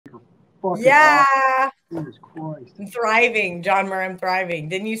fucking Yeah. awesome. Jesus Christ. I'm thriving, John Murray. I'm thriving.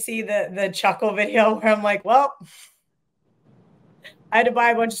 Didn't you see the chuckle video where I'm like, well, I had to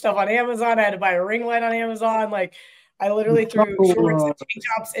buy a bunch of stuff on Amazon. I had to buy a ring light on Amazon. Like, I literally threw shorts and tank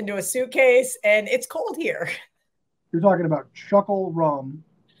tops into a suitcase, and it's cold here. You're talking about Chuckle Rum,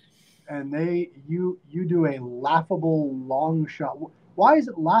 and you do a laughable long shot. Why is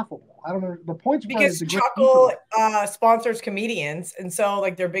it laughable? I don't know. The point's because Chuckle sponsors comedians, and so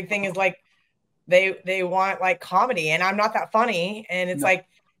like their big thing is like they want like comedy, and I'm not that funny, and it's like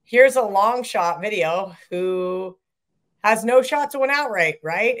here's a long shot video who has no shot to win outright,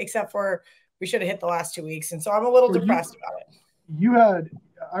 right? Except for we should have hit the last 2 weeks, and so I'm a little depressed about it.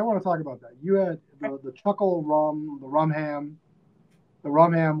 I want to talk about that. You had the Chuckle Rum, the Rum Ham. The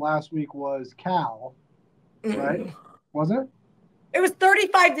Rum Ham last week was Cal, right? Wasn't it? It was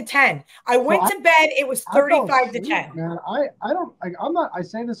 35-10. I went to bed. It was 35-10. Man, I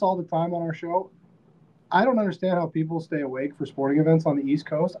say this all the time on our show. I don't understand how people stay awake for sporting events on the East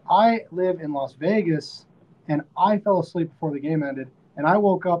Coast. I live in Las Vegas, and I fell asleep before the game ended, and I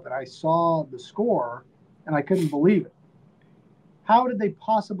woke up and I saw the score, and I couldn't believe it. How did they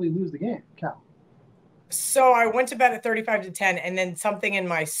possibly lose the game, Cal? So I went to bed at 35-10, and then something in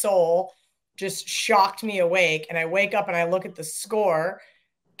my soul just shocked me awake. And I wake up and I look at the score.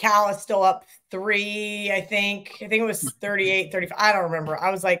 Cal is still up 3, I think. I think it was 38-35. I don't remember.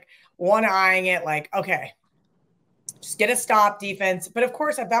 I was like one-eyeing it like, okay, just get a stop defense. But of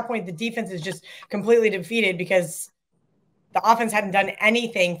course, at that point, the defense is just completely defeated because the offense hadn't done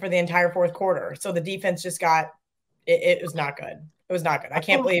anything for the entire fourth quarter. So the defense just got it was not good. It was not good. I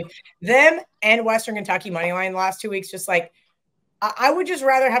can't believe them and Western Kentucky money line the last 2 weeks. Just like, I would just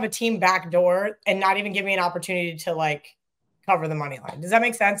rather have a team backdoor and not even give me an opportunity to like cover the money line. Does that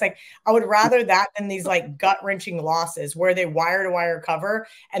make sense? Like, I would rather that than these like gut wrenching losses where they wire to wire cover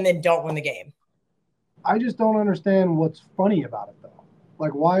and then don't win the game. I just don't understand what's funny about it though.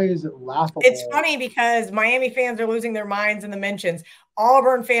 Like, why is it laughable? It's funny because Miami fans are losing their minds in the mentions.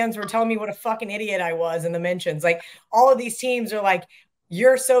 Auburn fans were telling me what a fucking idiot I was in the mentions. Like, all of these teams are like,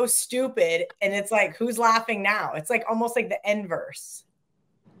 you're so stupid. And it's like, who's laughing now? It's like almost like the inverse.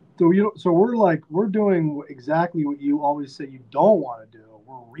 So we're doing exactly what you always say you don't want to do.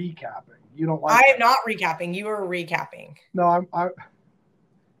 We're recapping. You don't like. I am not recapping. You are recapping. No,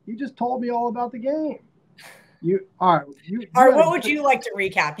 you just told me all about the game. All right. What would you like to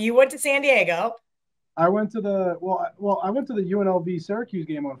recap? You went to San Diego. I went to the UNLV Syracuse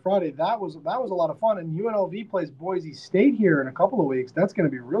game on Friday. That was a lot of fun. And UNLV plays Boise State here in a couple of weeks. That's going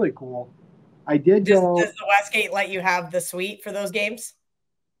to be really cool. I did go. Does the Westgate let you have the suite for those games?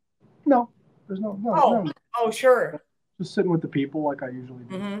 No, there's no. Oh, sure. Just sitting with the people like I usually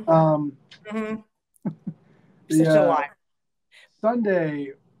do. Mm-hmm. Such a lie.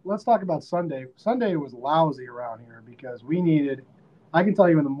 Sunday. Let's talk about Sunday. Sunday was lousy around here because I can tell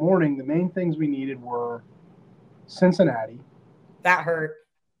you in the morning, the main things we needed were Cincinnati. That hurt.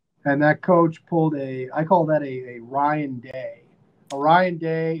 And that coach pulled I call that a Ryan Day. A Ryan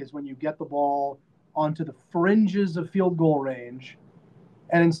Day is when you get the ball onto the fringes of field goal range,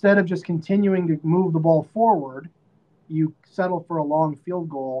 and instead of just continuing to move the ball forward, you settle for a long field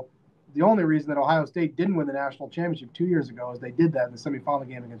goal. The only reason that Ohio State didn't win the national championship 2 years ago is they did that in the semifinal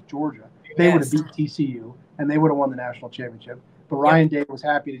game against Georgia. They would have beat TCU, and they would have won the national championship. But Ryan Day was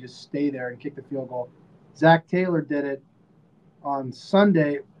happy to just stay there and kick the field goal. Zach Taylor did it on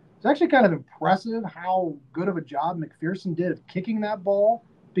Sunday. It's actually kind of impressive how good of a job McPherson did of kicking that ball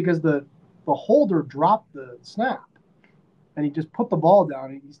because the holder dropped the snap. And he just put the ball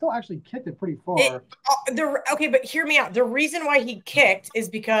down. He still actually kicked it pretty far. Okay, but hear me out. The reason why he kicked is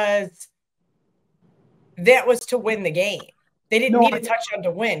because that was to win the game. They didn't need a touchdown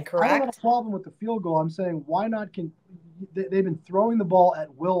to win, correct? I don't have a problem with the field goal. I'm saying why not they've been throwing the ball at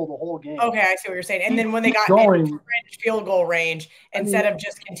will the whole game. Okay, I see what you're saying. And then when they got in field goal range, instead of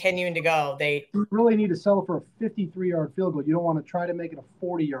just continuing to go, you really need to settle for a 53-yard field goal. You don't want to try to make it a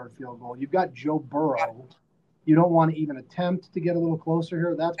 40-yard field goal. You've got Joe Burrow. You don't want to even attempt to get a little closer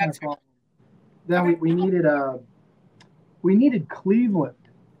here. That's my problem. Then we needed Cleveland.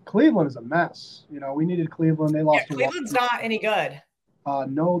 Cleveland is a mess. We needed Cleveland. They lost. Cleveland's not any good.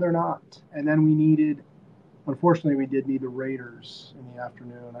 No, they're not. And then unfortunately, we did need the Raiders in the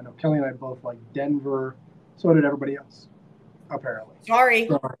afternoon. I know Kelly and I both like Denver. So did everybody else, apparently. Sorry.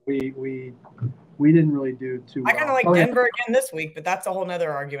 So we didn't really do too well. I kind of like Denver again this week, but that's a whole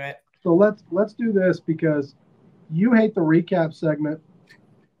nother argument. So let's do this because you hate the recap segment,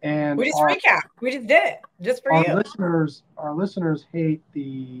 and we just recap. We just did it just for you. Our listeners hate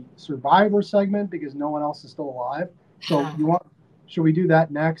the Survivor segment because no one else is still alive. So Should we do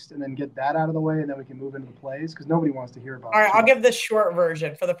that next and then get that out of the way, and then we can move into the plays? Because nobody wants to hear about it. All right, I'll give the short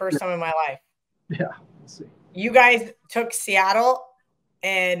version for the first time in my life. Yeah, let's see. You guys took Seattle,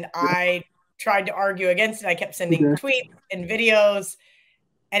 and I tried to argue against it. I kept sending tweets and videos.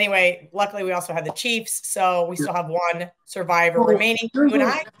 Anyway, luckily we also had the Chiefs, so we still have one survivor remaining. You and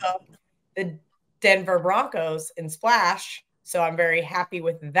I took the Denver Broncos in Splash, so I'm very happy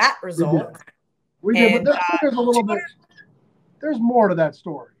with that result. We did, but there's a little bit. There's more to that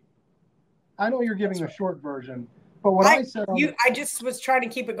story. I know you're giving a short version, but what I said I just was trying to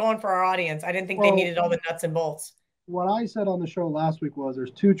keep it going for our audience. I didn't think they needed all the nuts and bolts. What I said on the show last week was there's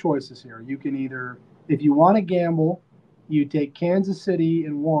two choices here. You can either, if you want to gamble, you take Kansas City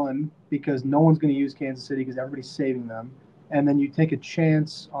in one because no one's going to use Kansas City because everybody's saving them, and then you take a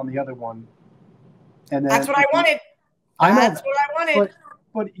chance on the other one. And then that's what I wanted. That's what I wanted.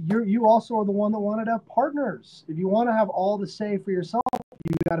 But you also are the one that wanted to have partners. If you want to have all the say for yourself,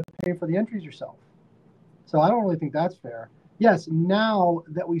 you got to pay for the entries yourself. So I don't really think that's fair. Yes, now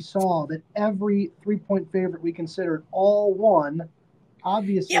that we saw that every 3-point favorite we considered all won,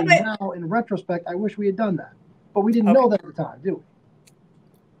 obviously now in retrospect, I wish we had done that. But we didn't know that at the time, do we?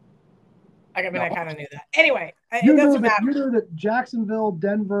 I kind of knew that. Anyway, you knew that Jacksonville,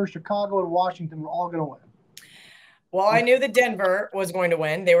 Denver, Chicago, and Washington were all going to win. Well, I knew that Denver was going to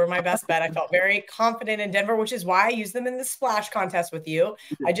win. They were my best bet. I felt very confident in Denver, which is why I used them in the splash contest with you.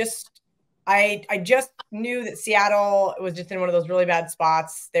 I just knew that Seattle was just in one of those really bad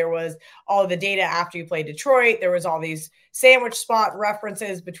spots. There was all of the data after you played Detroit. There was all these sandwich spot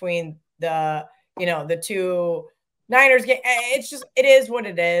references between the two Niners game. It is what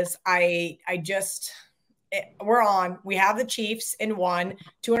it is. We're on. We have the Chiefs in one,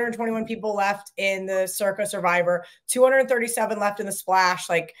 221 people left in the Circa Survivor, 237 left in the Splash.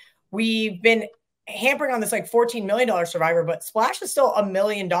 Like, we've been hampering on this like $14 million Survivor, but Splash is still $1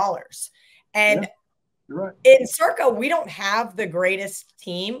 million. And you're right. In Circa, we don't have the greatest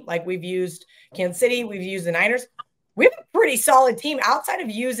team. Like, we've used Kansas City, we've used the Niners. We have a pretty solid team outside of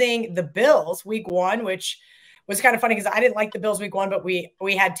using the Bills week one, which was kind of funny because I didn't like the Bills week one, but we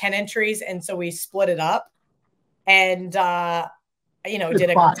had 10 entries, and so we split it up. And, did a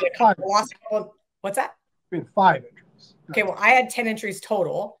couple. What's that? We had 5 entries. Okay, well, I had 10 entries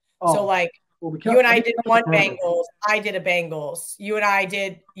total. So, you and I did one Bengals. I did a Bengals. You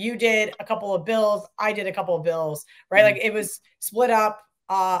did a couple of Bills. I did a couple of Bills, right? Like, it was split up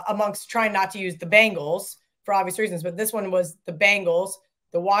amongst trying not to use the Bengals for obvious reasons. But this one was the Bengals,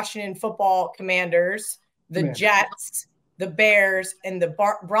 the Washington Football Commanders, the Jets, the Bears, and the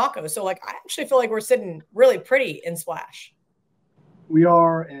Broncos. So, I actually feel like we're sitting really pretty in Splash. We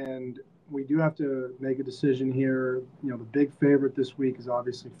are, and we do have to make a decision here. The big favorite this week is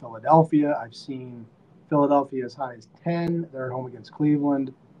obviously Philadelphia. I've seen Philadelphia as high as 10. They're at home against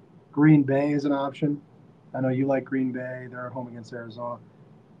Cleveland. Green Bay is an option. I know you like Green Bay. They're at home against Arizona.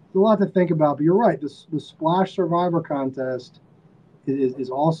 There's a lot to think about, but you're right. The Splash Survivor contest is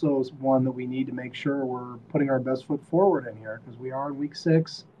also one that we need to make sure we're putting our best foot forward in here, because we are in week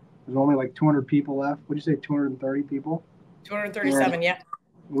 6. There's only like 200 people left. What did you say, 230 people? 237, yeah.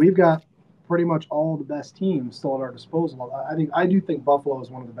 We've got pretty much all the best teams still at our disposal. I do think Buffalo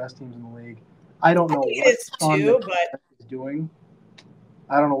is one of the best teams in the league. I don't know what Sean McDermott is doing.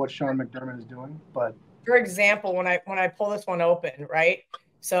 I don't know what Sean McDermott is doing, but for example, when I pull this one open, right?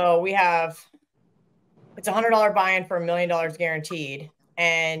 So we have it's $100 buy-in for $1 million guaranteed.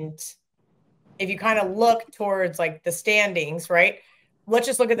 And if you kind of look towards like the standings, right? Let's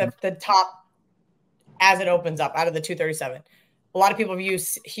just look at the top as it opens up out of the 237. A lot of people have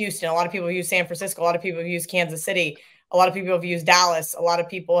used Houston. A lot of people have used San Francisco. A lot of people have used Kansas City. A lot of people have used Dallas. A lot of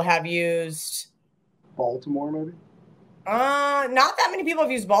people have used Baltimore, maybe. Not that many people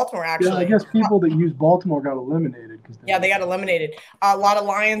have used Baltimore, actually. Yeah, I guess people that use Baltimore got eliminated. They got eliminated. A lot of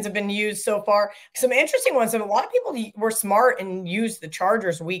Lions have been used so far. Some interesting ones. A lot of people were smart and used the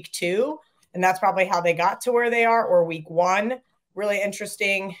Chargers week 2, and that's probably how they got to where they are, or week 1. Really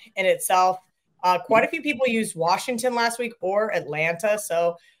interesting in itself. Quite a few people used Washington last week or Atlanta,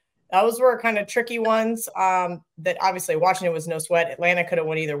 so those were kind of tricky ones. That obviously Washington was no sweat. Atlanta could have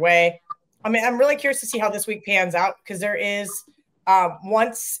won either way. I mean, I'm really curious to see how this week pans out, because there is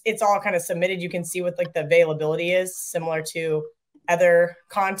once it's all kind of submitted, you can see what like the availability is, similar to other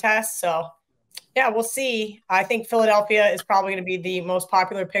contests. So yeah, we'll see. I think Philadelphia is probably going to be the most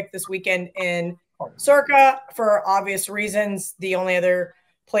popular pick this weekend in Circa for obvious reasons. The only other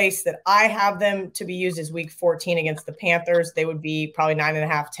place that I have them to be used is week 14 against the Panthers. They would be probably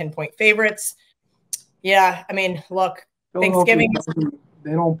 9.5, 10-point favorites. Yeah, I mean, look, Thanksgiving.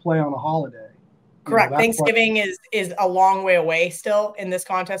 They don't play on a holiday. Correct. Thanksgiving is a long way away still in this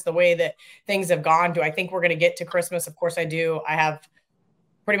contest, the way that things have gone. Do I think we're going to get to Christmas? Of course I do. I have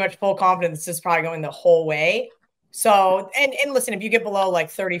pretty much full confidence this is probably going the whole way. So, and listen, if you get below like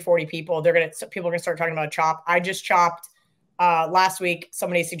 30, 40 people, people are going to start talking about a chop. I just chopped last week.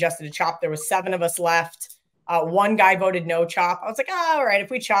 Somebody suggested a chop. There was 7 of us left. One guy voted no chop. I was like, all right,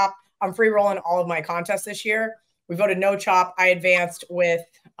 if we chop, I'm free rolling all of my contests this year. We voted no chop. I advanced with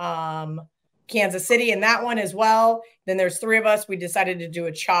Kansas City in that one as well. Then there's 3 of us. We decided to do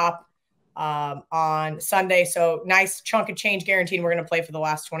a chop on Sunday. So nice chunk of change guaranteed. We're going to play for the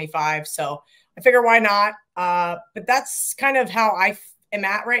last 25. So I figure why not? But that's kind of how I am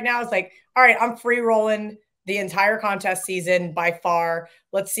at right now. It's like, all right, I'm free rolling the entire contest season by far.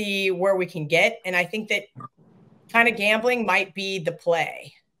 Let's see where we can get. And I think that kind of gambling might be the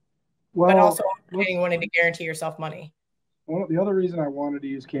play. Well, but also wanting to guarantee yourself money. The other reason I wanted to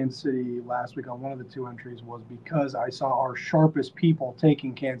use Kansas City last week on one of the 2 entries was because I saw our sharpest people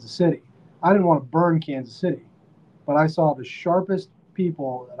taking Kansas City. I didn't want to burn Kansas City, but I saw the sharpest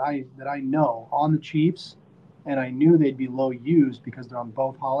people that I know on the Chiefs, and I knew they'd be low used because they're on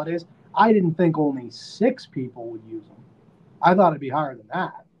both holidays. I didn't think only 6 people would use them. I thought it'd be higher than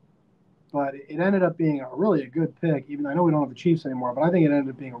that. But it ended up being really a good pick, even though I know we don't have the Chiefs anymore, but I think it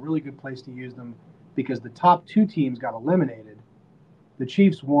ended up being a really good place to use them because the top 2 teams got eliminated. The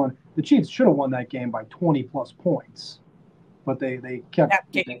Chiefs won. The Chiefs should have won that game by 20-plus points, but they kept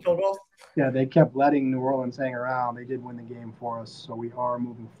kicking field goals. Yeah, they kept letting New Orleans hang around. They did win the game for us, so we are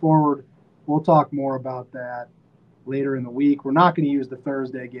moving forward. We'll talk more about that later in the week. We're not going to use the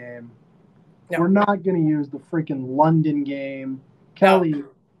Thursday game. No. We're not going to use the freaking London game. Kelly,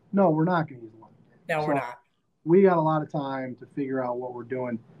 no, we're not going to use the London game. No, we're not. We got a lot of time to figure out what we're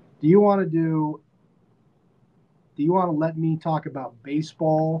doing. Do you want to let me talk about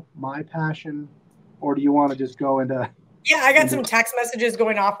baseball, my passion, or do you want to just go into... Yeah, I got some text messages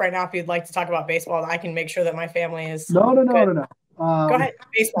going off right now. If you'd like to talk about baseball, I can make sure that my family is No. Go ahead,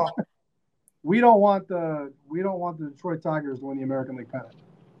 baseball. We don't want the Detroit Tigers to win the American League pennant.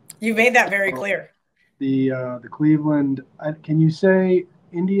 You made that very clear. The Cleveland. Can you say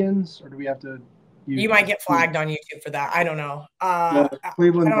Indians, or do we have to? You might get flagged on YouTube for that. I don't know. The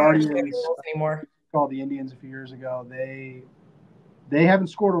Cleveland Guardians anymore. Called the Indians a few years ago. They haven't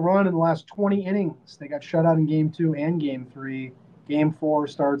scored a run in the last 20 innings. They got shut out in Game 2 and Game 3. Game 4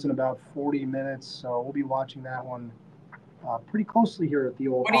 starts in about 40 minutes, so we'll be watching that one pretty closely here at the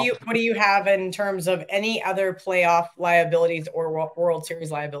old. What do you have in terms of any other playoff liabilities or World Series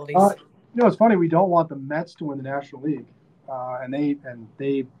liabilities? It's funny. We don't want the Mets to win the National League, and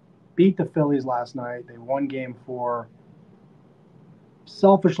they beat the Phillies last night. They won Game 4.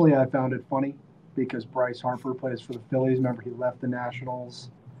 Selfishly, I found it funny, because Bryce Harper plays for the Phillies. Remember, he left the Nationals.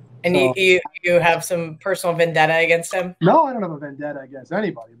 And so, you have some personal vendetta against him? No, I don't have a vendetta against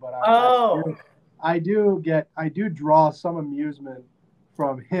anybody, but I do draw some amusement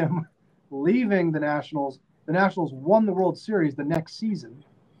from him leaving the Nationals. The Nationals won the World Series the next season,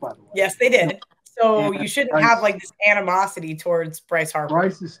 by the way. Yes, they did. So you shouldn't have like this animosity towards Bryce Harper.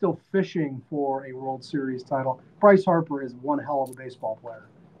 Bryce is still fishing for a World Series title. Bryce Harper is one hell of a baseball player,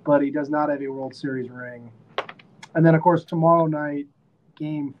 but he does not have a World Series ring. And then, of course, tomorrow night,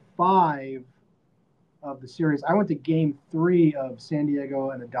 Game 5 of the series. I went to Game 3 of San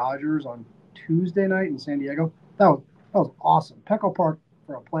Diego and the Dodgers on Tuesday night in San Diego. That was awesome. Petco Park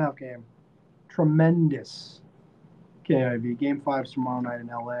for a playoff game. Tremendous. KIV. Game 5's tomorrow night in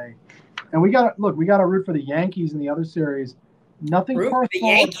LA. And we got to root for the Yankees in the other series. Nothing root personal. For the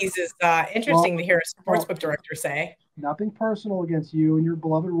Yankees is interesting to hear a sportsbook director say. Nothing personal against you and your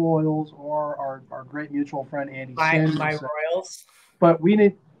beloved Royals or our great mutual friend Andy Sanders. My Royals. But we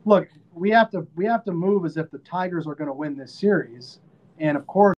have to move as if the Tigers are going to win this series, and of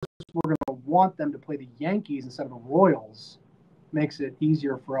course we're going to want them to play the Yankees instead of the Royals. Makes it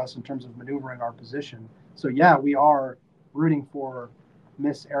easier for us in terms of maneuvering our position. So yeah, we are rooting for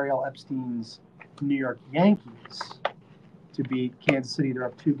Miss Ariel Epstein's New York Yankees to beat Kansas City. They're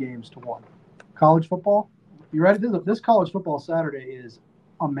up 2-1. College football. You ready? This college football Saturday is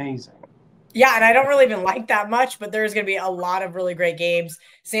amazing. Yeah, and I don't really even like that much, but there's going to be a lot of really great games.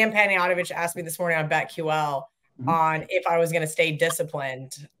 Sam Panayottovich asked me this morning on BetQL on if I was going to stay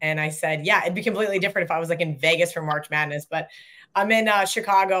disciplined. And I said, yeah, it'd be completely different if I was like in Vegas for March Madness. But I'm in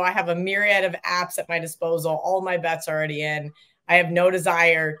Chicago. I have a myriad of apps at my disposal. All my bets are already in. I have no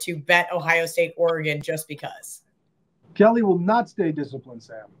desire to bet Ohio State, Oregon just because. Kelly will not stay disciplined,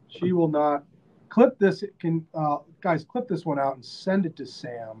 Sam. She will not. Clip this. Guys, clip this one out and send it to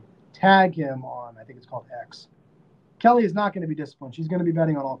Sam. Tag him on, I think it's called X. Kelly is not going to be disciplined. She's going to be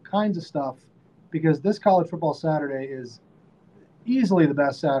betting on all kinds of stuff because this college football Saturday is easily the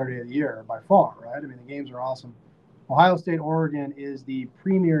best Saturday of the year by far, right? I mean, the games are awesome. Ohio State, Oregon is the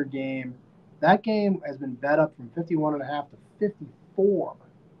premier game. That game has been bet up from 51.5 to 54.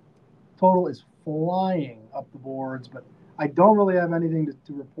 Total is flying up the boards, but I don't really have anything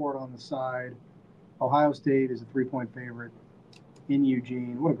to report on the side. Ohio State is a 3-point favorite in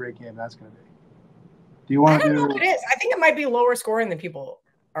Eugene. What a great game that's going to be. Do you want to do? I don't know if it is. I think it might be lower scoring than people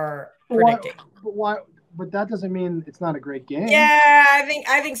are predicting. Why? But that doesn't mean it's not a great game. Yeah,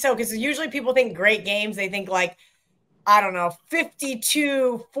 I think so, because usually people think great games. They think like, I don't know,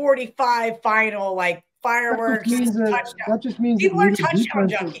 52-45 final, like fireworks. That just means people are touchdown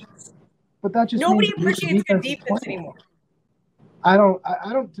junkies. But that just nobody means appreciates good defense anymore. I don't.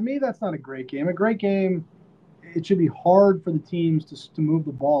 To me, that's not a great game. A great game, it should be hard for the teams to move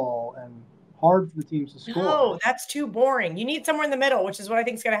the ball and hard for the teams to score. No, that's too boring. You need somewhere in the middle, which is what I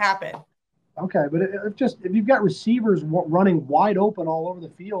think is going to happen. Okay, but if you've got receivers running wide open all over the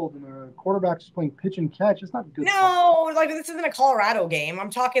field and the quarterback's just playing pitch and catch, it's not good. No, like this isn't a Colorado game. I'm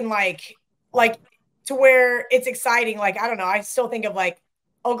talking like to where it's exciting. Like, I don't know. I still think of like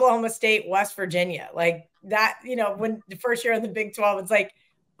Oklahoma State, West Virginia, like that, when the first year in the Big 12, it's like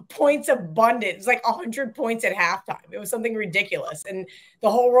points abundant. It's like 100 points at halftime. It was something ridiculous. And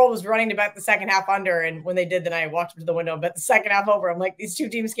the whole world was running to bet the second half under. And when they did, then I walked up to the window and bet the second half over. I'm like, these two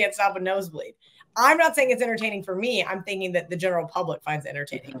teams can't stop a nosebleed. I'm not saying it's entertaining for me. I'm thinking that the general public finds it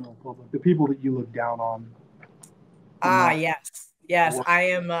entertaining. The people that you look down on. Yes. I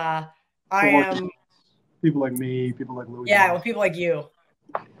am. People like me, people like Louis. Yeah, well, people like you.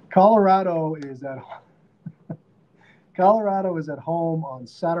 Colorado is at home on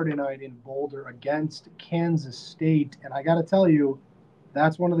Saturday night in Boulder against Kansas State. And I got to tell you,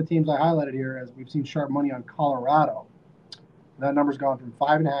 that's one of the teams I highlighted here as we've seen sharp money on Colorado. That number's gone from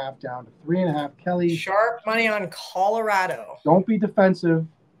 5.5 down to 3.5. Kelly. Sharp money on Colorado. Don't be defensive.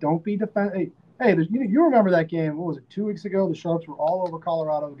 Hey, you remember that game, what was it, 2 weeks ago? The Sharps were all over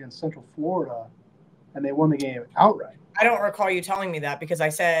Colorado against Central Florida, and they won the game outright. I don't recall you telling me that because I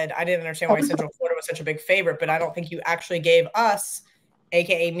said I didn't understand why Central Florida was such a big favorite, but I don't think you actually gave us,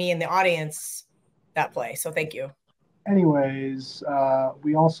 aka me and the audience, that play. So thank you. Anyways,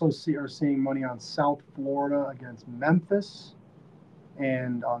 we also are seeing money on South Florida against Memphis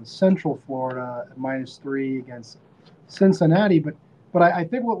and on Central Florida at -3 against Cincinnati. But I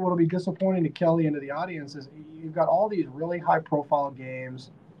think what will be disappointing to Kelly and to the audience is you've got all these really high-profile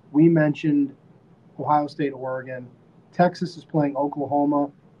games. We mentioned Ohio State, Oregon. Texas is playing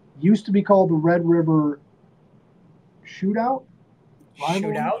Oklahoma. Used to be called the Red River Shootout.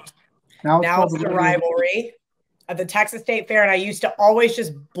 Now it's the rivalry at the Texas State Fair, and I used to always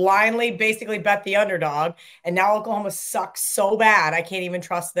just blindly basically bet the underdog, and now Oklahoma sucks so bad I can't even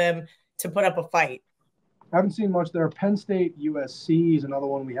trust them to put up a fight. I haven't seen much there. Penn State, USC is another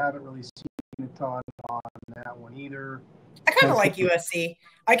one we haven't really seen a ton on that one either. I kind of like USC.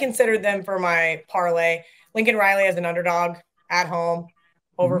 I consider them for my parlay. Lincoln Riley as an underdog at home,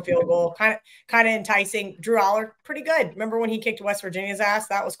 over field goal, kind of enticing. Drew Aller, pretty good. Remember when he kicked West Virginia's ass?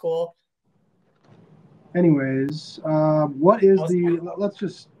 That was cool. Anyways, what is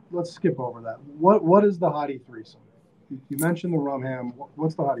let's skip over that. What is the hottie threesome? You mentioned the Rumham.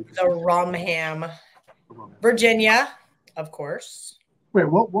 What's the hottie threesome? The Rumham. Virginia, of course. Wait,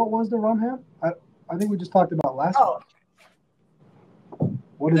 what was the Rumham? I think we just talked about last week.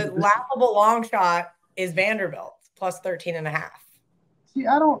 What is the laughable long shot is Vanderbilt plus 13.5. See,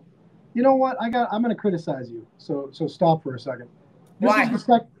 I don't. You know what? I'm going to criticize you. So stop for a second. Why?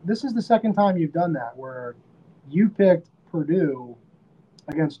 This is the second time you've done that, where you picked Purdue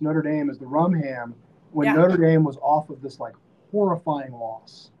against Notre Dame as the Rumham when Notre Dame was off of this like horrifying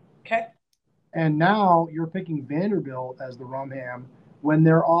loss. Okay. And now you're picking Vanderbilt as the Rumham when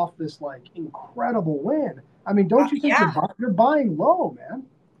they're off this like incredible win. I mean, don't you think you're buying low, man?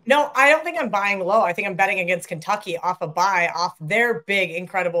 No, I don't think I'm buying low. I think I'm betting against Kentucky off a bye, off their big,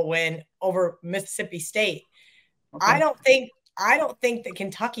 incredible win over Mississippi State. Okay. I don't think that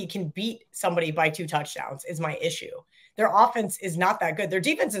Kentucky can beat somebody by 2 touchdowns is my issue. Their offense is not that good. Their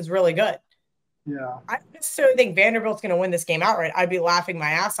defense is really good. Yeah. I don't necessarily think Vanderbilt's going to win this game outright. I'd be laughing my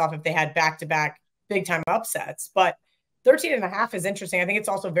ass off if they had back-to-back big-time upsets. But 13.5 is interesting. I think it's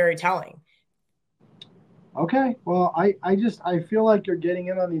also very telling. Okay. Well, I feel like you're getting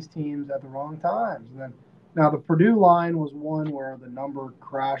in on these teams at the wrong times. And then now the Purdue line was one where the number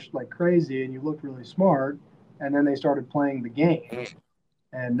crashed like crazy and you looked really smart. And then they started playing the game.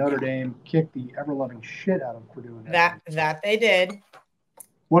 And Notre Dame kicked the ever-loving shit out of Purdue. That they did.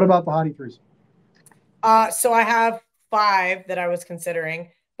 What about the hottie threesome? So I have 5 that I was considering,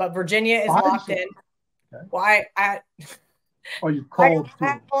 but Virginia is Why did locked you- in. Okay. Well, Oh, you I called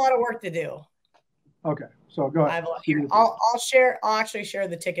have too. a lot of work to do. Okay, so go ahead. I'll actually share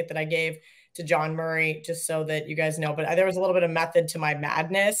the ticket that I gave to John Murray just so that you guys know. But there was a little bit of method to my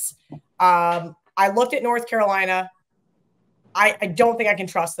madness. I looked at North Carolina. I don't think I can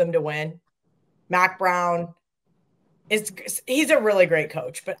trust them to win. Mac Brown he's a really great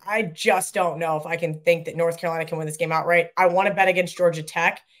coach, but I just don't know if I can think that North Carolina can win this game outright. I want to bet against Georgia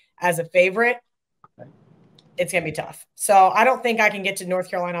Tech as a favorite. It's going to be tough. So I don't think I can get to North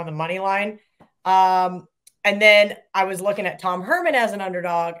Carolina on the money line. And then I was looking at Tom Herman as an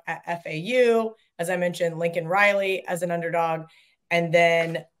underdog at FAU. As I mentioned, Lincoln Riley as an underdog. And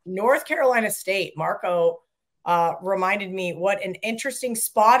then North Carolina State, Marco reminded me what an interesting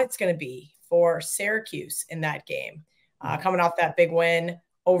spot it's going to be for Syracuse in that game. Coming off that big win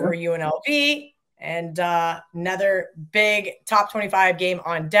over UNLV and another big top 25 game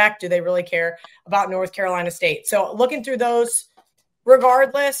on deck. Do they really care about North Carolina State? So looking through those,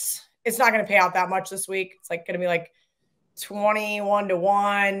 regardless, it's not going to pay out that much this week. It's like going to be like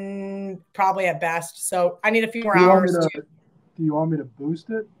 21-1, probably at best. So I need a few more hours. Do you want me to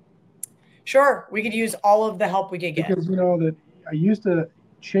boost it? Sure. We could use all of the help we could get. Because, that I used to –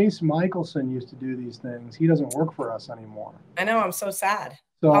 Chase Michelson used to do these things. He doesn't work for us anymore. I know. I'm so sad.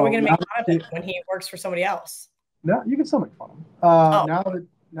 So how are we going to make fun of it when he works for somebody else? No, you can still make fun of him.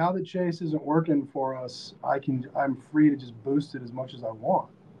 Now that Chase isn't working for us, I'm free to just boost it as much as I want.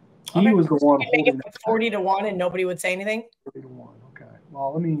 He was the one holding it 40-1 and nobody would say anything. 40-1. Okay.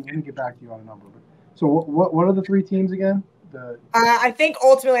 Well, let me get back to you on a number. So what are the three teams again? I think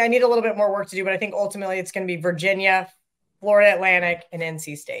ultimately I need a little bit more work to do, but I think ultimately it's going to be Virginia, Florida Atlantic, and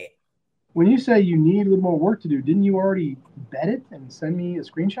NC State. When you say you need a little more work to do, didn't you already bet it and send me a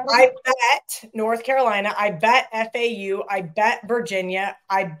screenshot of it? I bet North Carolina. I bet FAU. I bet Virginia.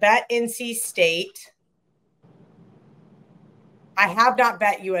 I bet NC State. I have not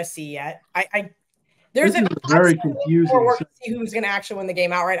bet USC yet. There's this is very confusing. More work to see who's going to actually win the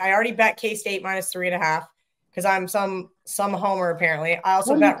game outright. I already bet K-State -3.5 because I'm some homer apparently. I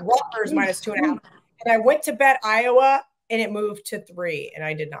also bet Rutgers -2.5, and I went to bet Iowa and it moved to 3, and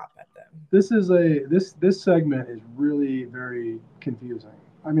I did not bet them. This segment is really very confusing.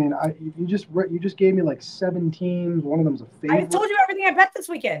 I mean, you just gave me like 7 teams. One of them's a favorite. I told you everything I bet this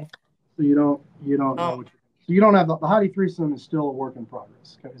weekend. So you don't know what you don't have the Hottie threesome is still a work in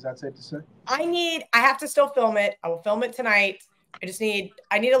progress. Is that safe to say? I have to still film it. I will film it tonight. I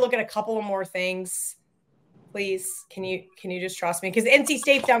need to look at a couple of more things. Please, can you just trust me? Because NC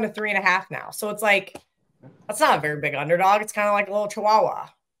State's down to 3.5 now. So it's like, that's not a very big underdog. It's kind of like a little chihuahua.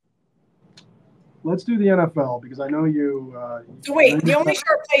 Let's do the NFL because I know you. So wait, the only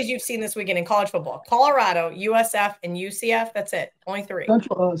sharp plays you've seen this weekend in college football: Colorado, USF, and UCF. That's it. Only 3.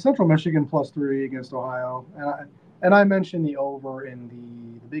 Central Michigan +3 against Ohio, and I mentioned the over in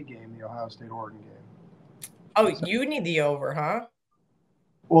the big game, the Ohio State-Oregon game. Oh, so, you need the over, huh?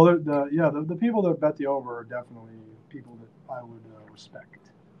 Well, the people that bet the over are definitely people that I would respect.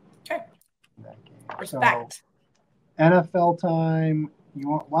 Okay. In that game. Respect. So, NFL time.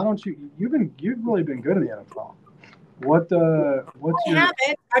 Why don't you? You've really been good in the NFL. What's your?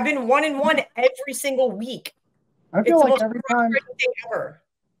 I've been 1-1 every single week. I feel like every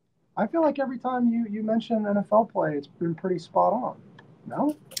time you mention NFL play, it's been pretty spot on.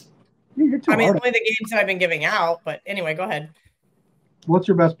 No, you're too hard. Only the games that I've been giving out. But anyway, go ahead. What's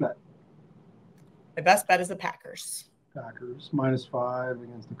your best bet? My best bet is the Packers. Packers -5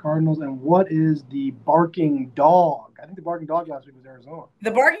 against the Cardinals. And what is the barking dog? I think the barking dog last week was Arizona.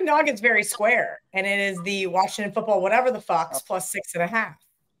 The barking dog is very square, and it is the Washington Football, whatever the fucks, +6.5.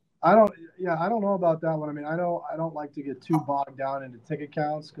 I don't know about that one. I mean, I don't like to get too bogged down into ticket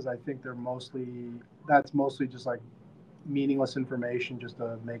counts because I think that's mostly just like meaningless information just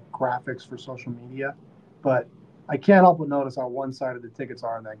to make graphics for social media. But I can't help but notice how one-sided the tickets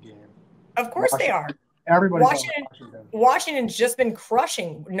are in that game. Of course they are. Everybody's Washington's just been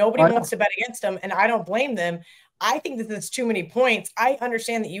crushing. Nobody wants to bet against them, and I don't blame them. I think that there's too many points. I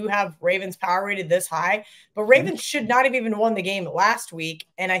understand that you have Ravens power rated this high, but Ravens should not have even won the game last week.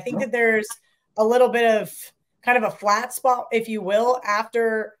 And I think that there's a little bit of kind of a flat spot, if you will,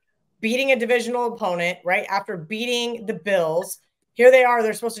 after beating a divisional opponent, right? After beating the Bills. Here they are.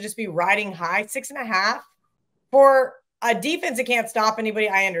 They're supposed to just be riding high. 6.5 for a defense that can't stop anybody.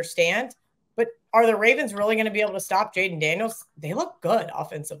 I understand. But are the Ravens really going to be able to stop Jaden Daniels? They look good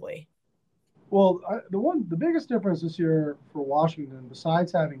offensively. Well, the biggest difference this year for Washington,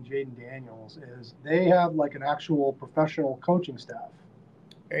 besides having Jaden Daniels, is they have like an actual professional coaching staff.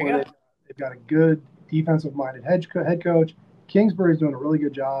 There you go. They've got a good defensive-minded head coach. Kingsbury's doing a really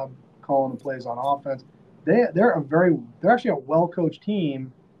good job calling the plays on offense. They're actually a well coached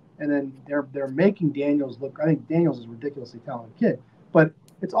team, and then they're making Daniels look. I think Daniels is a ridiculously talented kid, but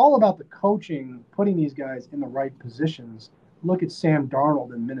it's all about the coaching, putting these guys in the right positions. Look at Sam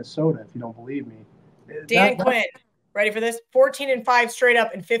Darnold in Minnesota, if you don't believe me. Dan Quinn, ready for this? 14-5 straight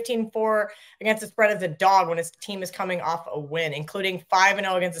up and 15-4 against the spread as a dog when his team is coming off a win, including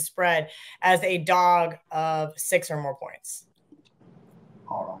 5-0 against the spread as a dog of 6 or more points.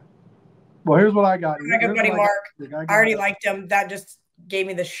 All right. Well, here's what I got. My good buddy Mark. I already liked him. That just gave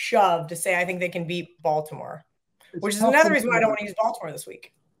me the shove to say I think they can beat Baltimore, which is another reason why I don't want to use Baltimore this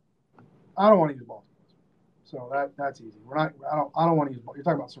week. I don't want to use Baltimore. So that's easy. I don't want to use. You're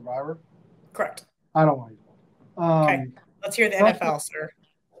talking about Survivor? Correct. I don't want to use Baltimore. Okay. Let's hear the NFL, sir.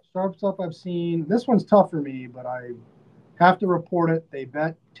 Sharp stuff I've seen. This one's tough for me, but I have to report it. They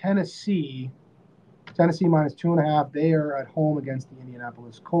bet Tennessee minus 2.5. They are at home against the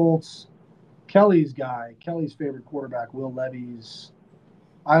Indianapolis Colts. Kelly's favorite quarterback, Will Levis.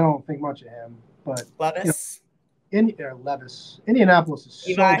 I don't think much of him, but Levis. Levis. Indianapolis is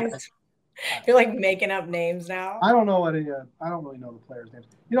so bad. You're like making up names now. I don't know I don't really know the players' names.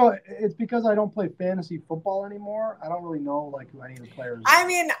 You know, it's because I don't play fantasy football anymore. I don't really know like who any of the players are. I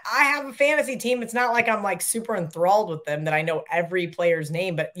mean, I have a fantasy team. It's not like I'm like super enthralled with them that I know every player's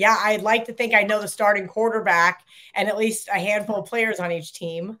name. But yeah, I'd like to think I know the starting quarterback and at least a handful of players on each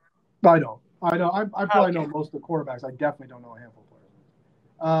team. I don't. I know. I probably know most of the quarterbacks. I definitely don't know a handful of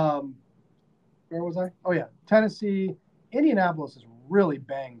players. Where was I? Oh yeah, Tennessee. Indianapolis is really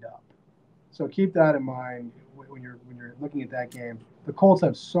banged up. So keep that in mind when you're looking at that game. The Colts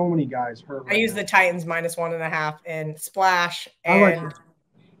have so many guys hurt. I use the Titans minus 1.5 in Splash and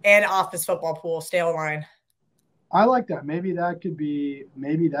Office Football Pool stale line. I like that. Maybe that's an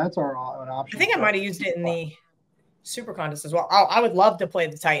option. I think I might have used it in the Super Contest as well. Oh, I would love to play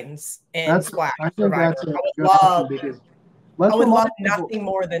the Titans in Splash. I would love nothing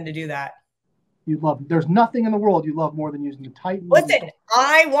more than to do that. There's nothing in the world you love more than using the Titans. Listen,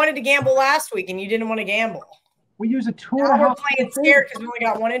 I wanted to gamble last week and you didn't want to gamble. We use a 2.5. We're playing scared because we only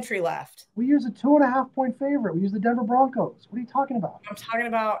got one entry left. We use a 2.5 point favorite. We use the Denver Broncos. What are you talking about? I'm talking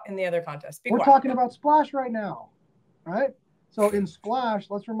about in the other contest. We're talking about Splash right now. All right. So in Splash,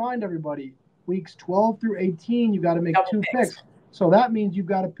 let's remind everybody, weeks 12 through 18, you got to make two picks. So that means you've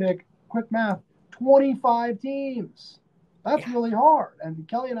got to pick, quick math, 25 teams. That's really hard. And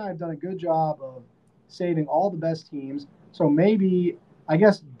Kelly and I have done a good job of saving all the best teams. So maybe, I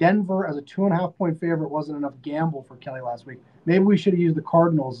guess Denver as a 2.5 point favorite wasn't enough gamble for Kelly last week. Maybe we should have used the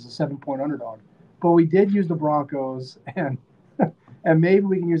Cardinals as a 7-point underdog. But we did use the Broncos, and maybe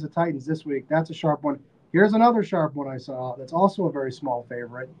we can use the Titans this week. That's a sharp one. Here's another sharp one I saw that's also a very small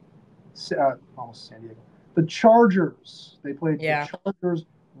favorite. Almost San Diego. The Chargers. They played the Chargers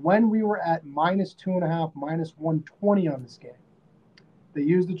when we were at minus 2.5, minus 120 on this game. They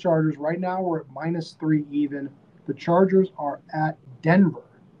used the Chargers. Right now we're at minus 3 even. The Chargers are at Denver.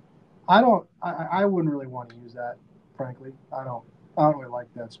 I wouldn't really want to use that, frankly. I don't really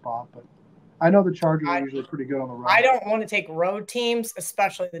like that spot, but I know the Chargers are usually pretty good on the road. I don't want to take road teams,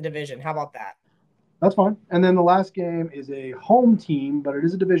 especially the division. How about that? That's fine. And then the last game is a home team, but it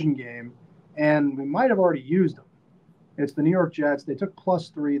is a division game, and we might have already used them. It's the New York Jets. They took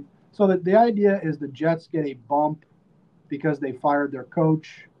 +3. So the idea is the Jets get a bump because they fired their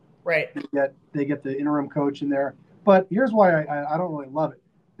coach. Right. They get the interim coach in there. But here's why I don't really love it.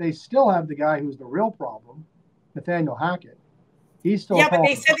 They still have the guy who's the real problem, Nathaniel Hackett. He's still but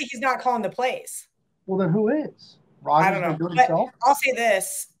they said that he's not calling the plays. Well, then who is? Rodgers I don't know. But himself? I'll say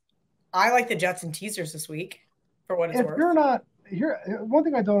this. I like the Jets and teasers this week for what it's worth. One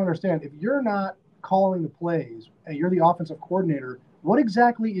thing I don't understand, if you're not calling the plays and you're the offensive coordinator, what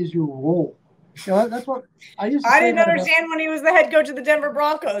exactly is your role? You know, that's what I used to say. I didn't understand when he was the head coach of the Denver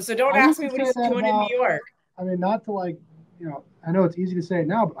Broncos, so don't ask me what he's doing in New York. I mean, not to I know it's easy to say it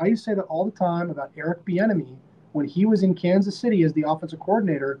now, but I used to say that all the time about Eric Bieniemy when he was in Kansas City as the offensive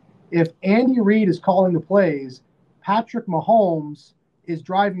coordinator. If Andy Reid is calling the plays, Patrick Mahomes is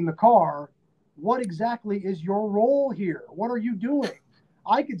driving the car, what exactly is your role here? What are you doing?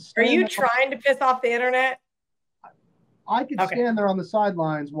 Are you trying to piss off the internet? I could stand there on the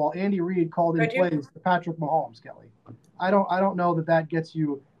sidelines while Andy Reid called in plays to Patrick Mahomes, Kelly. I don't know that gets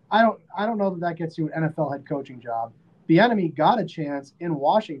you. I don't know that gets you an NFL head coaching job. Bieniemy got a chance in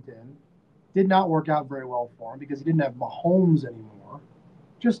Washington, did not work out very well for him because he didn't have Mahomes anymore.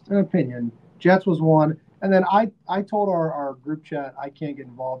 Just an opinion. Jets was one, and then I told our group chat I can't get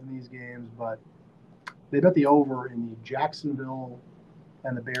involved in these games, but they bet the over in the Jacksonville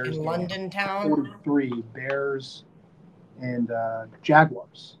and the Bears in game. London town. 43 Bears. and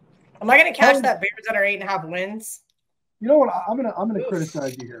Jaguars. Am I going to cash that Bears under 8.5 wins? You know what? I'm gonna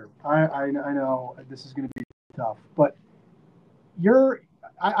criticize you here. I know this is gonna be tough, but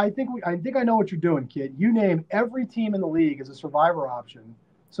I think I know what you're doing, kid. You name every team in the league as a survivor option,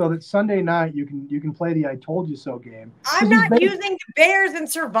 so that Sunday night you can play the "I told you so" game. I'm not using the Bears in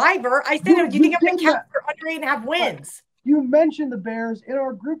Survivor. I said, do you think I'm going to count for under 8.5 wins? You mentioned the Bears in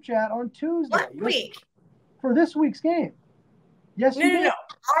our group chat on Tuesday. Last week. For this week's game. Yes, no.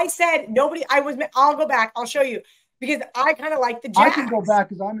 I said nobody. I'll go back. I'll show you because I kind of like the Jags. I can go back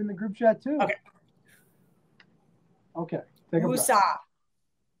because I'm in the group chat too. Okay. Take a breath.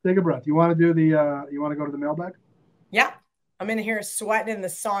 Take a breath. You want to do the? You want to go to the mailbag? Yeah, I'm in here sweating in the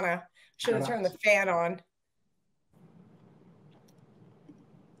sauna. Should have turned the fan on.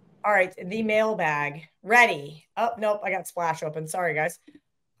 All right, the mailbag ready. Oh nope, I got Splash open. Sorry guys.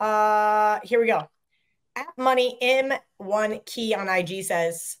 Here we go. At Money M1 Key on IG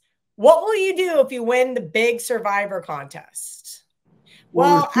says, "What will you do if you win the big Survivor contest?"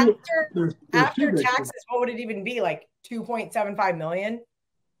 Well, after taxes, what would it even be? Like 2.75 million?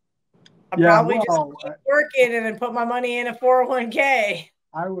 I'd probably just keep working and then put my money in a 401k.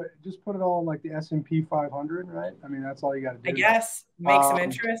 I would just put it all in like the S&P 500, right? I mean, that's all you got to do. I guess make some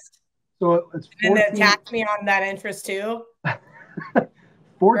interest. So it's 14, and then tax me on that interest too.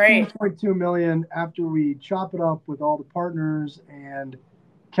 14.2 million after we chop it up with all the partners and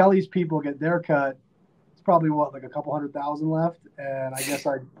Kelly's people get their cut. It's probably like a couple 100,000 left, and I guess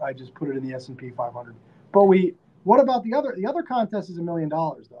I just put it in the S&P 500. But what about the other contest is $1 million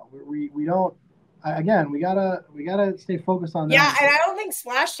though. We don't. Again, we gotta stay focused on that. Yeah, and I don't think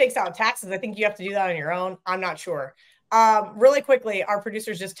Splash takes out taxes. I think you have to do that on your own. I'm not sure. Really quickly, our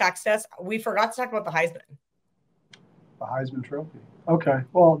producers just texted us. We forgot to talk about the Heisman. The Heisman Trophy. Okay,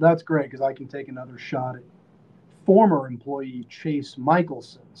 well that's great because I can take another shot at former employee Chase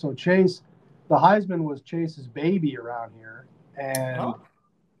Michelson. So Chase, the Heisman was Chase's baby around here, and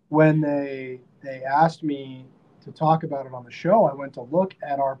when they asked me to talk about it on the show, I went to look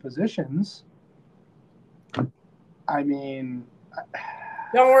at our positions. I mean,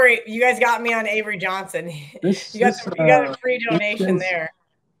 don't worry, you guys got me on Avery Johnson. You got a free donation there.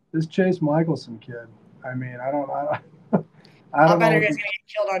 This Chase Michelson kid. I mean, I don't know. I bet you guys gonna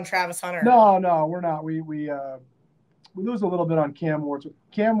get killed on Travis Hunter. No, we're not. We lose a little bit on Cam Ward. So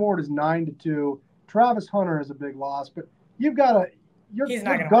Cam Ward is 9-2. Travis Hunter is a big loss, but you've got to. He's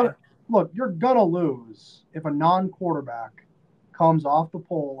not gonna look. You're gonna lose if a non-quarterback comes off the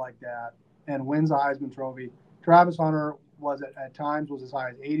pole like that and wins a Heisman Trophy. Travis Hunter was at times was as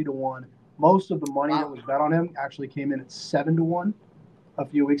high as 80-1. Most of the money that was bet on him actually came in at 7-1 a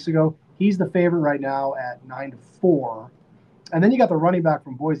few weeks ago. He's the favorite right now at 9-4. And then you got the running back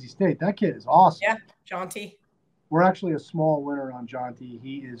from Boise State. That kid is awesome. Yeah, Jonty. We're actually a small winner on Jonty.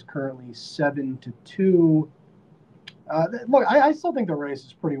 He is currently 7-2. Look, I still think the race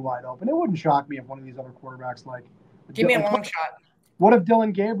is pretty wide open. It wouldn't shock me if one of these other quarterbacks give me a long shot. What if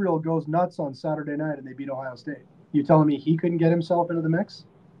Dylan Gabriel goes nuts on Saturday night and they beat Ohio State? You telling me he couldn't get himself into the mix?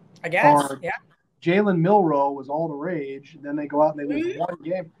 I guess, yeah. Jalen Milroe was all the rage. Then they go out and they lose one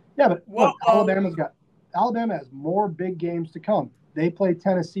game. Yeah, but look, Alabama has more big games to come. They play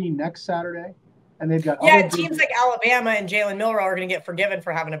Tennessee next Saturday, and they've got teams like Alabama and Jalen Milroe are going to get forgiven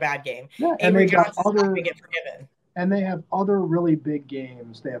for having a bad game. Yeah, Avery Johnson's not going to get forgiven. And they have other really big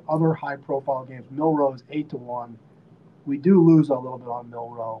games. They have other high-profile games. Milroe is 8-1. We do lose a little bit on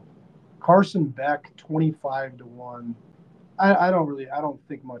Milroe. Carson Beck 25-1. I don't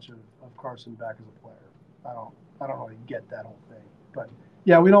think much of Carson Beck as a player. I don't really get that whole thing. But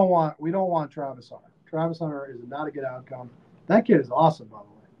yeah, we don't want Travis Hunter. Travis Hunter is not a good outcome. That kid is awesome, by the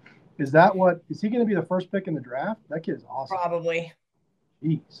way. Is he going to be the first pick in the draft? That kid is awesome. Probably.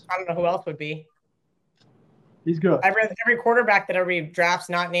 Jeez. I don't know who else would be. He's good. Every quarterback that every drafts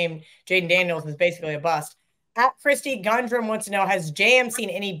not named Jaden Daniels is basically a bust. At Christy Gundrum wants to know, has JM seen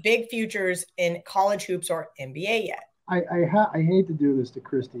any big futures in college hoops or NBA yet? I hate to do this to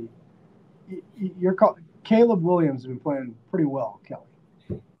Christy. Caleb Williams has been playing pretty well, Kelly.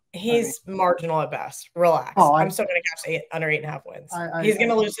 He's marginal at best. Relax. I'm still going to catch under 8.5 wins. He's going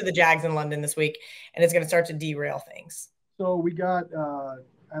to lose to the Jags in London this week, and it's going to start to derail things. So we got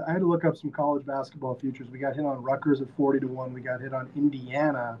I had to look up some college basketball futures. We got hit on Rutgers at 40-1. We got hit on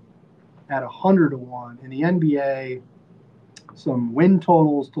Indiana at 100-1. In the NBA, some win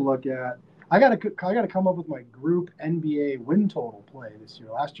totals to look at. I got to come up with my group NBA win total play this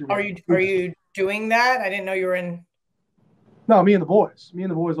year. Last year, are you doing that? I didn't know you were in. No, me and the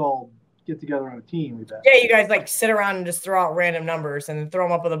boys all get together on a team. We bet. Yeah, you guys like sit around and just throw out random numbers and throw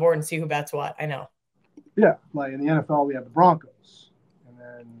them up on the board and see who bets what. I know. Yeah, like in the NFL, we have the Broncos, and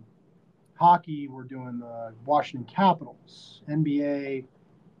then hockey, we're doing the Washington Capitals. NBA,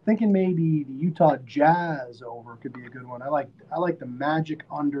 thinking maybe the Utah Jazz over could be a good one. I like the Magic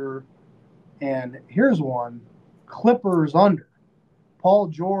under, and here's one: Clippers under. Paul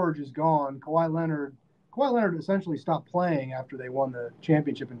George is gone. Kawhi Leonard essentially stopped playing after they won the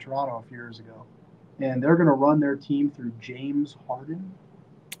championship in Toronto a few years ago, and they're going to run their team through James Harden.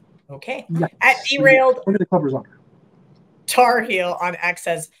 Okay. Yes. At Derailed, Look at the Clippers under. Tar Heel on X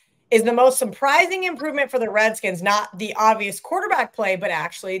says, is the most surprising improvement for the Redskins not the obvious quarterback play, but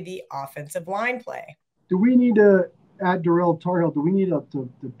actually the offensive line play? Do we need to, at Darrell Tar Heel, do we need to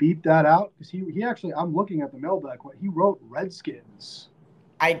beep that out? Because he actually, I'm looking at the mailbag, he wrote Redskins.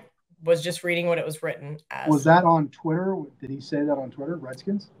 I was just reading what it was written as. Was that on Twitter? Did he say that on Twitter,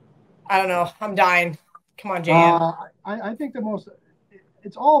 Redskins? I don't know. I'm dying. Come on, JM. I think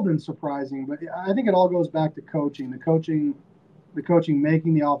it's all been surprising, but I think it all goes back to coaching. The coaching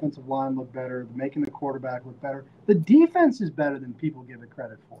making the offensive line look better, making the quarterback look better. The defense is better than people give it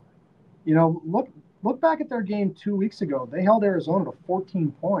credit for. You know, look back at their game 2 weeks ago. They held Arizona to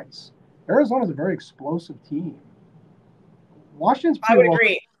 14 points. Arizona's a very explosive team. Washington's I would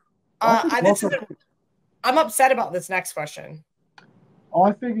agree. I'm upset about this next question. Oh,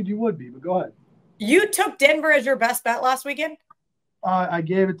 I figured you would be, but go ahead. You took Denver as your best bet last weekend? I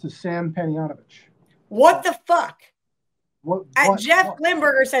gave it to Sam Penianovich. What the fuck? Jeff What?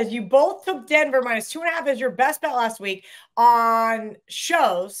 Limburger says you both took Denver -2.5 as your best bet last week on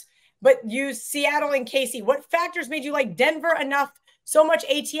shows, but used Seattle and KC. What factors made you like Denver enough, so much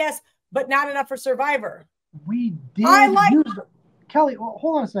ATS, but not enough for Survivor? We did use them. Kelly, well,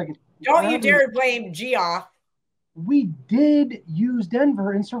 hold on a second. Don't you dare blame Geoff. We did use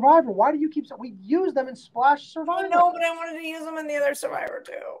Denver in Survivor. Why do you keep saying we used them in Splash Survivor? No, but I wanted to use them in the other Survivor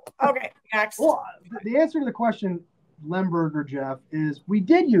too. Okay, next. Well, the answer to the question, Lemberger Jeff, is we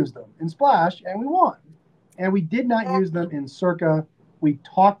did use them in Splash and we won. And we did not use them in Circa. We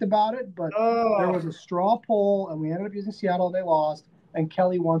talked about it, but there was a straw poll and we ended up using Seattle. They lost, and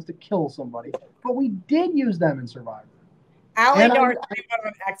Kelly wants to kill somebody. But we did use them in Survivor. Allie Dart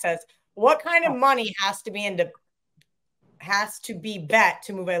on X says, what kind of money has to be bet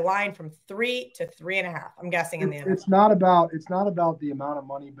to move a line from 3 to 3.5? I'm guessing in the end. It's not about the amount of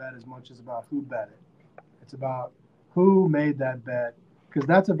money bet as much as about who bet it. It's about who made that bet, because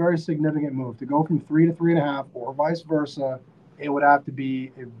that's a very significant move. To go from 3 to 3.5 or vice versa, it would have to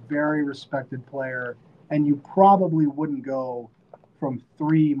be a very respected player, and you probably wouldn't go from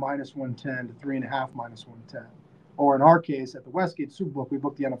 3 -110 to 3.5 -110. Or in our case, at the Westgate Superbook, we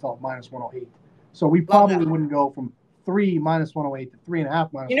booked the NFL at -108. So we probably wouldn't go from 3 -108 to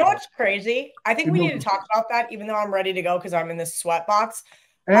 3.5 -108. You know what's crazy? I think we need to talk about that, even though I'm ready to go because I'm in this sweat box.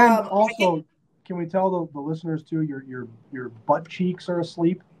 And also, can we tell the listeners too, your butt cheeks are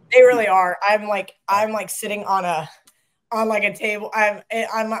asleep? They really are. I'm like sitting on like a table.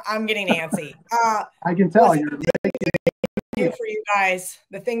 I'm getting antsy. I can tell you're making for you guys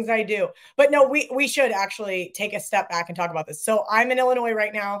the things I do. But no, we should actually take a step back and talk about this. So I'm in Illinois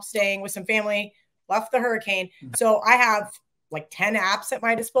right now, staying with some family. Left the hurricane. So I have like 10 apps at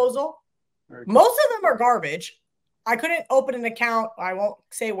my disposal. Most of them are garbage. I couldn't open an account, I won't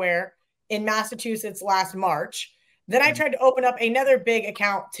say where, in Massachusetts last March. Then I tried to open up another big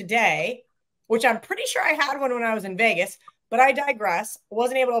account today, which I'm pretty sure I had one when I was in Vegas, but I digress.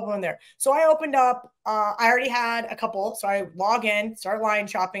 Wasn't able to open one there. So I opened up, I already had a couple. So I log in, start line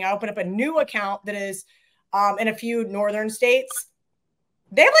shopping. I open up a new account that is in a few northern states.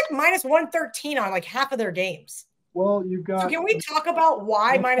 They have like -113 on like half of their games. Well, you've got. So can we talk about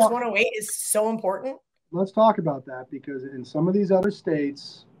why -108 is so important? Let's talk about that, because in some of these other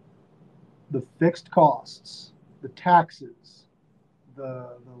states, the fixed costs, the taxes,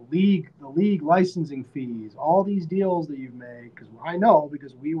 the league licensing fees, all these deals that you've made, because I know,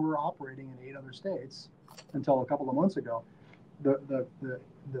 because we were operating in 8 other states until a couple of months ago, the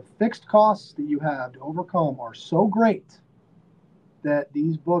fixed costs that you have to overcome are so great that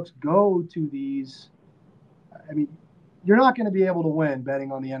these books go to these. I mean, you're not going to be able to win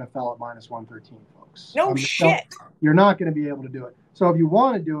betting on the NFL at -113, folks. No shit. You're not going to be able to do it. So if you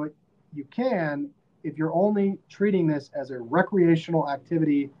want to do it, you can. If you're only treating this as a recreational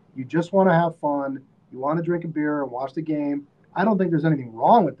activity, you just want to have fun, you want to drink a beer and watch the game, I don't think there's anything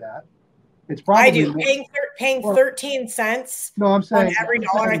wrong with that. It's probably I do. Paying 13 cents I'm saying, on every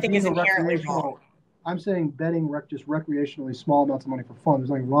dollar, I think, is inherently wrong. I'm saying betting just recreationally small amounts of money for fun.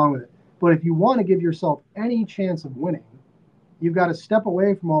 There's nothing wrong with it. But if you want to give yourself any chance of winning, you've got to step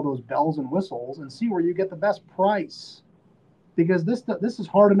away from all those bells and whistles and see where you get the best price. Because this is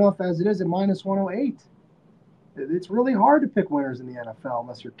hard enough as it is at -108. It's really hard to pick winners in the NFL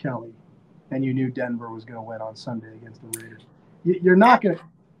unless you're Kelly and you knew Denver was going to win on Sunday against the Raiders. You're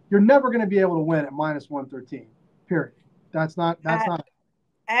never going to be able to win at -113. Period. That's not.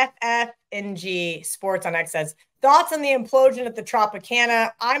 FFNG Sports on X says, thoughts on the implosion at the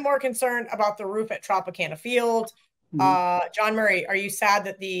Tropicana? I'm more concerned about the roof at Tropicana Field. John Murray, are you sad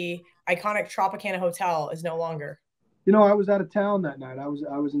that the iconic Tropicana Hotel is no longer? I was out of town that night. I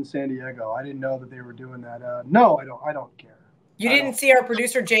was in San Diego. I didn't know that they were doing that. No, I don't care. You didn't see our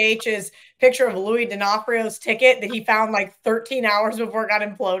producer JH's picture of Louis D'Onofrio's ticket that he found like 13 hours before it got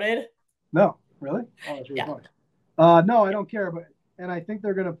imploded? No, really? Oh, that's really funny. No, I don't care, and I think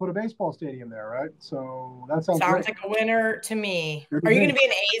they're going to put a baseball stadium there, right? So that sounds great. Like a winner to me. Are you going to be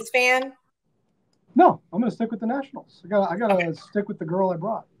an A's fan? No, I'm going to stick with the Nationals. I gotta stick with the girl I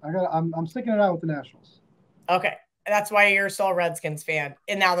brought. I'm sticking it out with the Nationals. Okay. That's why you're still a Redskins fan.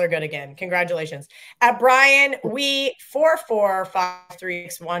 And now they're good again. Congratulations. At Brian, we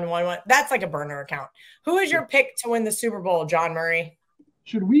 4453611. That's like a burner account. Who is your pick to win the Super Bowl, John Murray?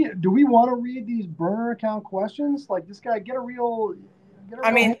 Do we want to read these burner account questions? Like this guy, get a real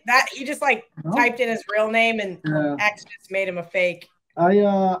that he just typed in his real name and X just made him a fake. I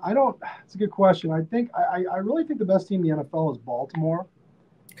don't. It's a good question. I really think the best team in the NFL is Baltimore.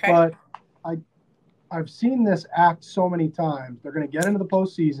 Okay. But I've seen this act so many times. They're going to get into the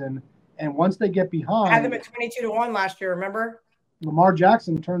postseason, and once they get behind, I had them at 22-1 last year. Remember? Lamar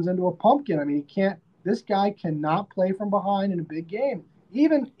Jackson turns into a pumpkin. I mean, he can't. This guy cannot play from behind in a big game.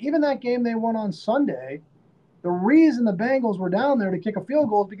 Even that game they won on Sunday, the reason the Bengals were down there to kick a field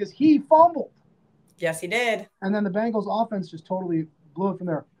goal is because he fumbled. Yes, he did. And then the Bengals offense just totally blew it from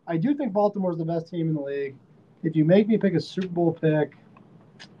there. I do think Baltimore's the best team in the league. If you make me pick a Super Bowl pick,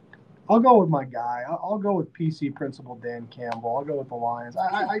 I'll go with my guy. I'll go with PC principal Dan Campbell. I'll go with the Lions.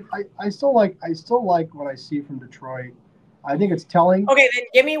 I still like what I see from Detroit. I think it's telling. Okay, then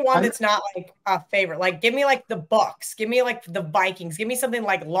give me one that's not like a favorite. Like, give me like the Bucks. Give me like the Vikings. Give me something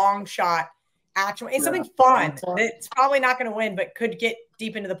like long shot, actual. It's something fun. It's probably not going to win, but could get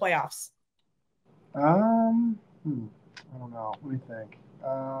deep into the playoffs. I don't know. What do you think?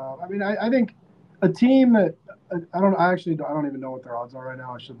 I think a team that I don't even know what their odds are right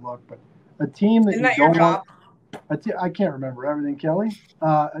now. I should look, but a team that Isn't that your job? I can't remember everything, Kelly.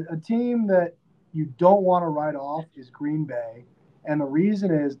 A team that you don't want to write off is Green Bay, and the reason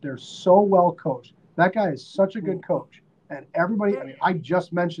is they're so well coached. That guy is such a good coach, and everybody. I mean, I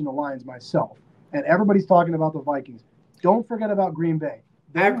just mentioned the Lions myself, and everybody's talking about the Vikings. Don't forget about Green Bay.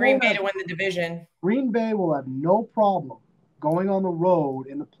 I have Green Bay to win the division. Green Bay will have no problem going on the road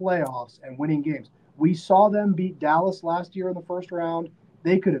in the playoffs and winning games. We saw them beat Dallas last year in the first round.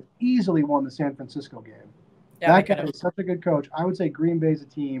 They could have easily won the San Francisco game. Yeah, that guy is such a good coach. I would say Green Bay's a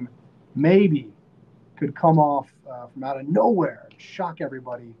team maybe could come off from out of nowhere and shock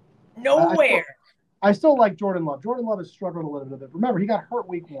everybody. Nowhere. I still like Jordan Love. Jordan Love has struggled a little bit. Remember, he got hurt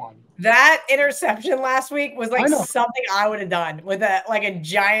week 1. That interception last week was like something I would have done with a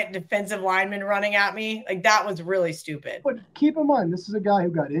giant defensive lineman running at me. Like, that was really stupid. But keep in mind, this is a guy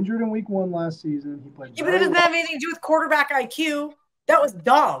who got injured in week 1 last season. He played. Yeah, but it doesn't have anything to do with quarterback IQ. That was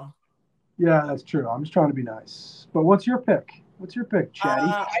dumb. Yeah, that's true. I'm just trying to be nice. But what's your pick? What's your pick, Chatty?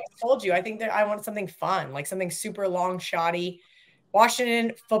 I told you. I think that I wanted something fun, like something super long shotty.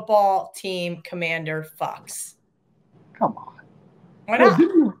 Washington football team commander fucks. Come on. Why not? I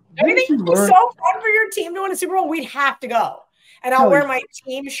mean, it'd be so fun for your team to win a Super Bowl. We'd have to go. And I'll wear my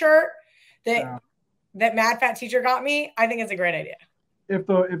team shirt that Mad Fat Teacher got me. I think it's a great idea. If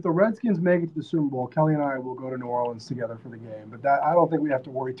the Redskins make it to the Super Bowl, Kelly and I will go to New Orleans together for the game. But that I don't think we have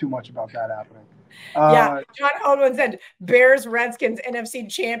to worry too much about that happening. John Odwin said Bears Redskins NFC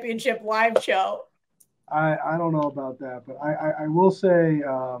Championship live show. I don't know about that, but I will say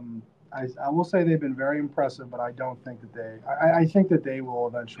I will say they've been very impressive, but I don't think that I think that they will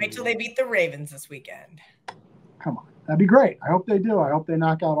eventually. Wait till they beat the Ravens this weekend. Come on, that'd be great. I hope they do. I hope they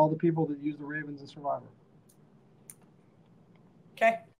knock out all the people that use the Ravens in Survivor. Okay.